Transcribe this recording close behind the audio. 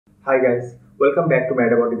Hi guys, welcome back to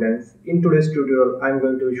Mad About Designs. In today's tutorial, I am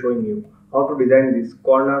going to be showing you how to design this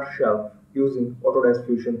corner shelf using Autodesk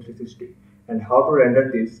Fusion 360 and how to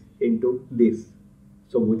render this into this.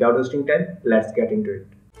 So without wasting time, let's get into it.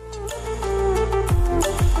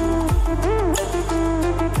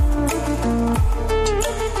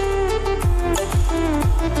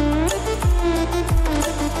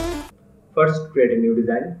 First, create a new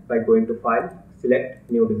design by going to File,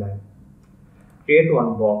 select New Design. Create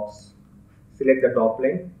one box. Select the top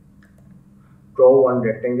plane. Draw one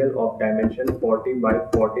rectangle of dimension 40 by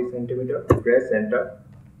 40 cm. Press Enter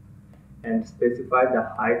and specify the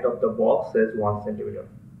height of the box as 1 cm.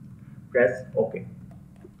 Press OK.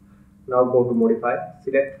 Now go to modify,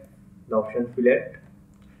 select the option fillet.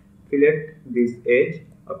 Fillet this edge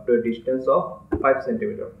up to a distance of 5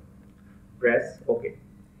 cm. Press OK.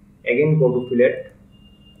 Again go to fillet,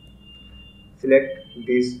 select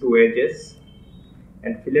these two edges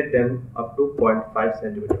and fillet them up to 0.5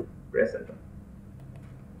 cm. Press enter.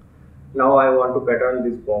 Now I want to pattern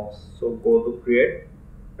this box, so go to create,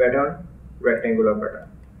 pattern, rectangular pattern.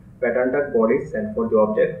 Pattern type bodies, and for the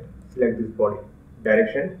object select this body.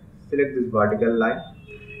 Direction, select this vertical line,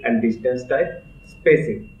 and distance type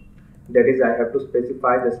spacing. That is, I have to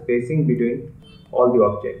specify the spacing between all the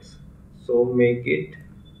objects. So make it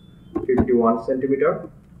 51 cm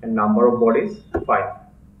and number of bodies 5.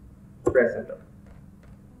 Press enter.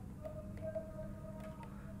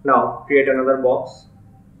 Now create another box.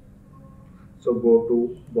 So go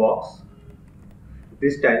to box.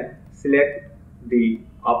 This time select the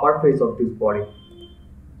upper face of this body.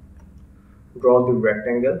 Draw the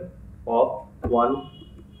rectangle of 1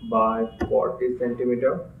 by 40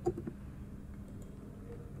 cm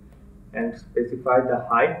and specify the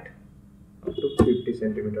height up to 50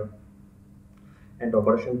 cm and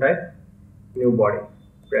operation type new body.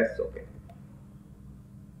 Press OK.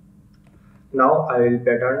 Now I will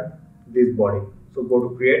pattern this body. So go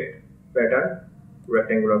to create, pattern,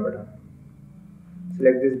 rectangular pattern.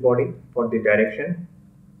 Select this body. For the direction,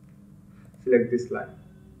 select this line.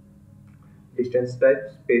 Distance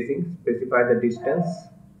type spacing, specify the distance.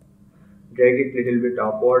 Drag it little bit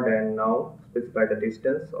upward and now specify the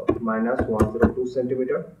distance of minus 102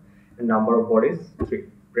 cm and number of bodies 3.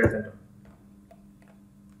 Press enter.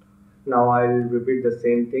 Now I will repeat the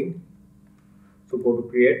same thing. So go to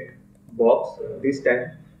create, box. This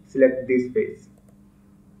time select this face.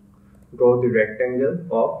 Draw the rectangle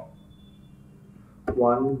of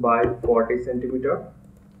 1 by 40 cm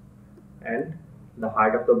and the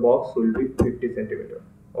height of the box will be 50 cm.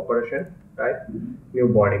 Operation type new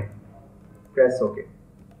body. Press OK.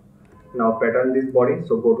 Now pattern this body.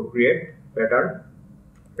 So go to create, pattern,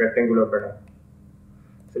 rectangular pattern.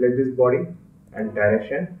 Select this body and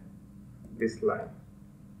direction this line.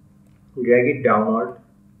 Drag it downward.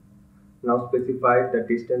 Now specify the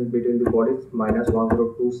distance between the bodies minus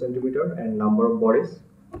 102 cm and number of bodies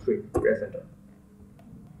 3. Press enter.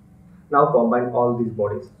 Now combine all these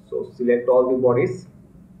bodies. So select all the bodies.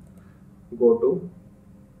 Go to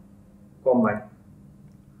combine.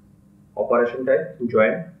 Operation type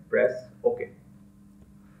join. Press OK.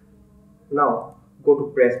 Now go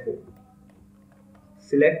to press pull.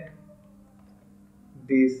 Select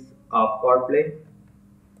this upper plane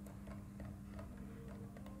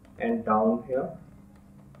and down here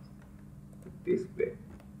this plane.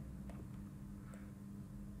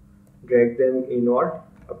 Drag them inward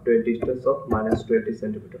up to a distance of minus 20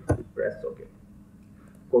 cm. Press OK.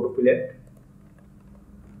 Go to fillet.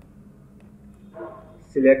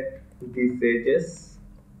 Select these edges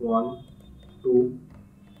 1, 2,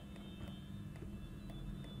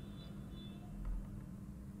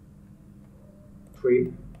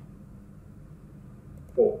 3,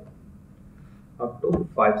 4 up to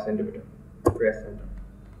 5 cm. Press enter.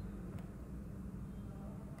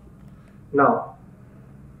 Now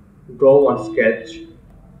draw one sketch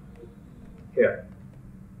here.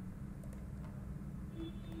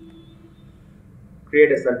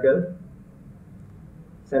 Create a circle,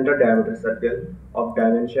 center diameter circle of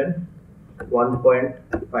dimension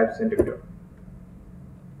 1.5 cm,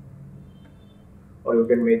 or you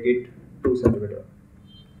can make it 2 cm.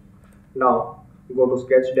 Now go to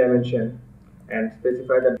sketch dimension and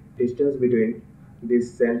specify the distance between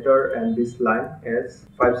this center and this line as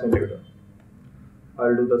 5 cm.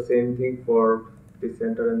 I'll do the same thing for this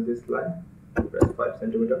center and this line. Press 5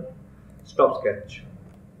 cm. Stop sketch.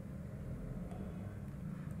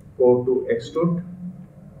 Go to extrude.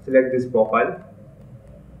 Select this profile.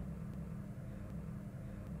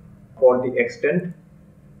 For the extent,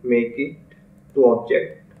 make it to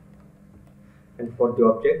object, and for the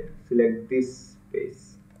object select this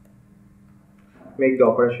face. make the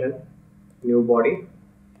operation new body,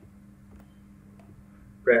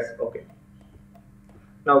 press OK.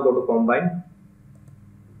 Now go to combine,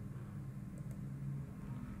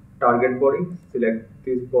 target body, select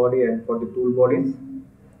this body, and for the tool bodies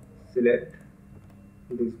select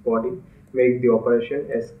this body, make the operation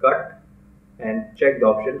as cut and check the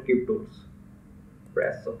option keep tools,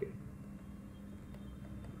 press OK.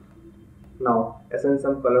 Now assign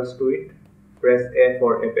some colors to it, press A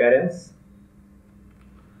for appearance,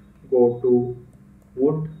 go to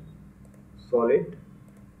wood, solid,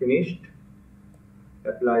 finished,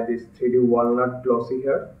 apply this 3D walnut glossy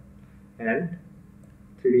here and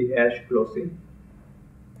 3D ash glossy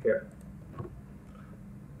here.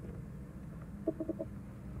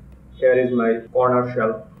 Here is my corner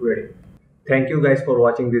shelf ready. Thank you guys for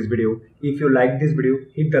watching this video. If you like this video,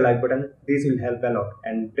 hit the like button. This will help a lot.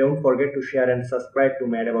 And don't forget to share and subscribe to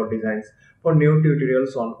Mad About Designs for new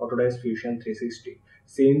tutorials on Autodesk Fusion 360.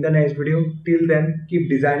 See you in the next video. Till then, keep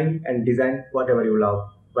designing and design whatever you love.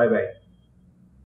 Bye bye.